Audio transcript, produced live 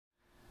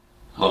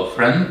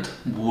friend,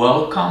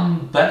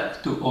 welcome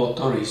back to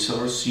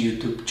AutoResource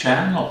YouTube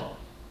channel.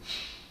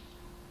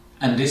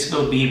 And this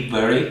will be a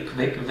very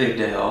quick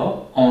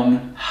video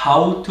on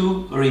how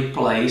to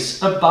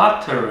replace a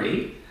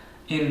battery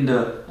in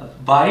the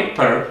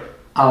Viper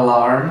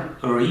alarm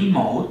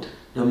remote.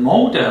 The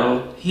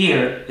model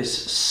here is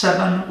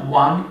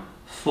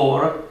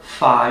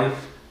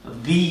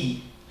 7145V.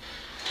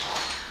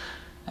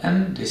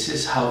 And this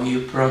is how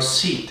you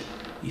proceed.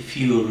 If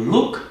you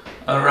look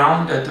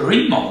around that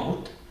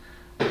remote,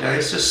 there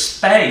is a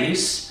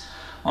space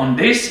on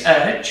this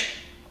edge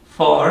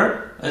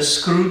for a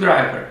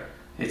screwdriver.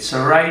 It's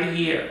right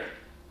here.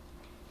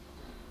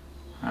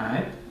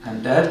 Right?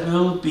 And that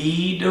will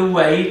be the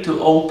way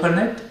to open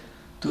it,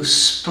 to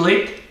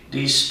split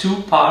these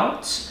two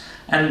parts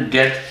and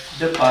get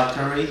the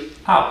battery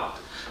out.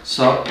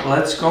 So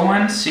let's go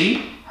and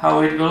see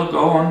how it will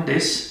go on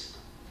this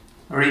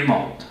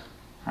remote.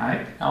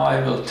 Right? Now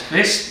I will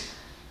twist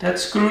that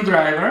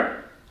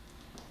screwdriver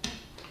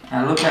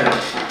and look at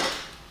it.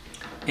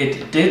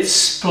 It did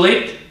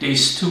split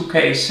these two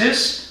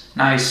cases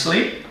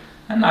nicely,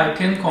 and I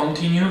can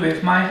continue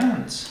with my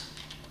hands.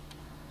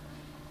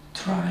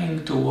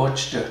 Trying to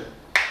watch the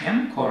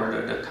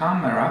camcorder, the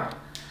camera,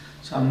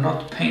 so I'm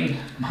not paying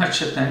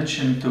much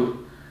attention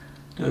to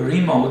the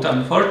remote,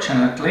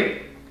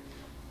 unfortunately,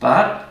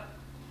 but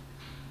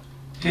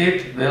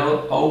it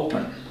will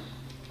open.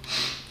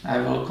 I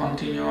will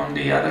continue on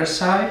the other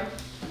side.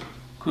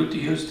 Could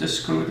use the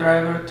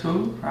screwdriver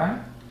too, right?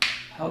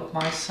 Help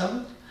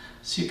myself.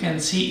 So you can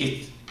see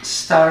it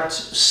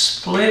starts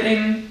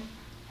splitting,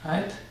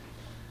 right?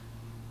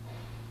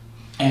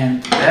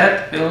 And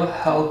that will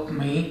help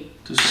me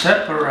to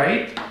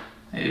separate,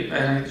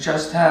 and it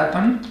just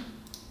happened,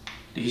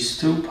 these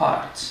two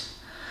parts.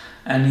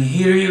 And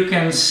here you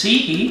can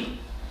see,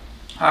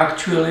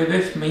 actually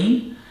with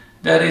me,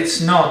 that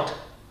it's not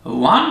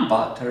one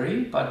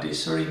battery, but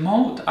this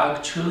remote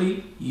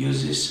actually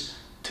uses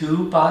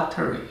two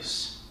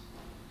batteries.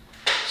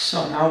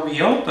 So now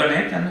we open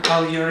it, and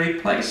how you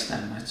replace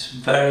them. It's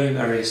very,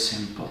 very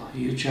simple.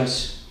 You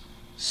just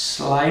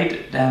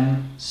slide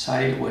them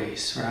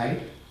sideways,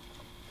 right?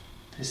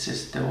 This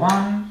is the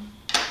one,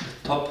 the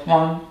top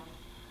one,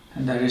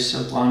 and there is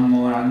one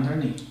more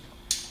underneath.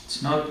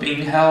 It's not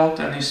being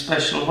held any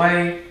special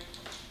way.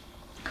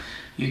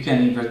 You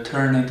can even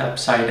turn it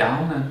upside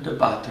down and the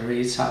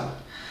battery is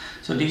out.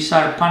 So these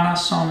are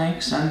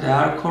Panasonics and they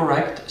are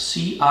correct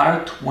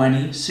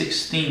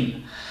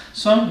CR2016.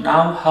 So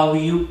now how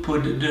you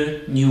put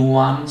the new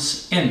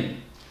ones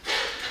in.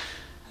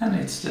 And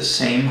it's the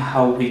same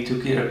how we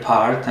took it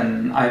apart,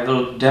 and I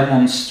will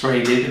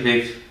demonstrate it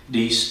with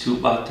these two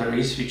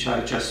batteries which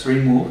I just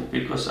removed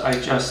because I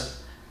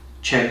just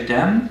checked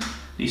them.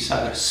 These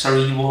are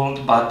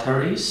 3-volt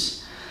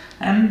batteries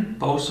and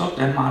both of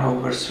them are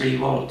over 3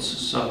 volts,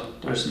 so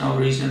there's no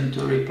reason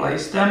to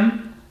replace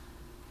them.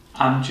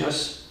 I'm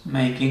just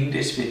making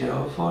this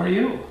video for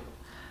you.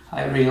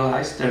 I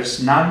realize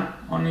there's none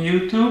on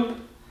YouTube,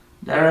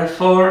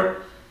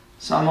 therefore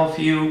some of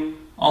you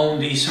own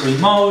these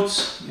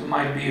remotes, you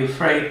might be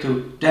afraid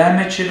to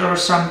damage it or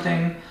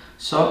something,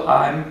 so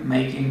I'm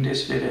making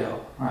this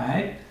video,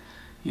 right?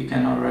 You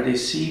can already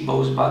see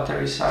both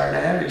batteries are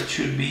there. It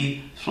should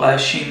be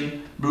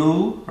flashing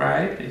blue,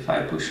 right, if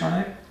I push on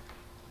it.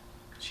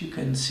 But you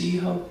can see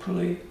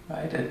hopefully,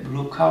 right, that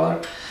blue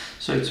color.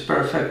 So it's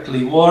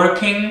perfectly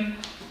working,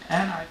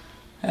 and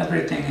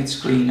everything is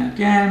clean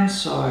again.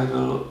 So I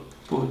will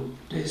put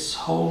this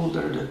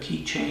holder, the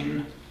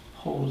keychain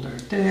holder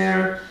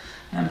there,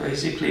 and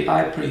basically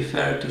I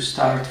prefer to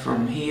start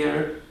from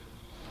here,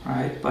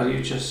 right, but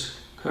you just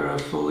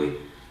carefully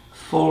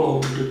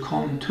follow the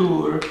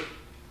contour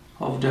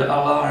of the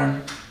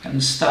alarm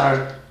and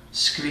start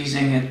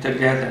squeezing it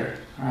together,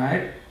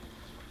 right?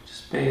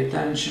 Just pay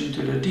attention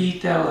to the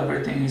detail,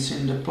 everything is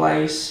in the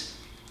place.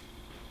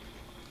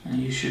 And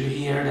you should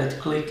hear that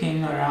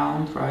clicking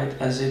around, right,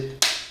 as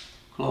it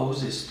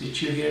closes.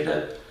 Did you hear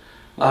that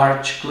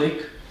large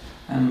click?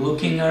 And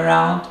looking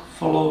around,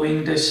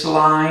 following this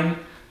line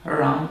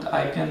around,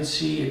 I can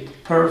see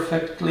it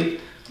perfectly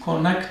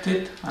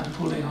connected. I'm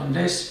pulling on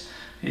this,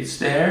 it's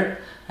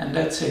there, and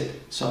that's it.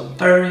 So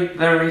very,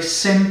 very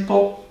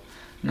simple.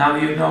 Now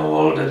you know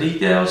all the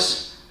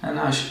details, and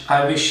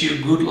I wish you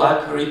good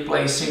luck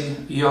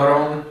replacing your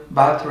own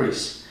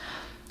batteries.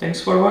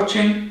 Thanks for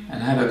watching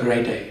and have a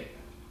great day.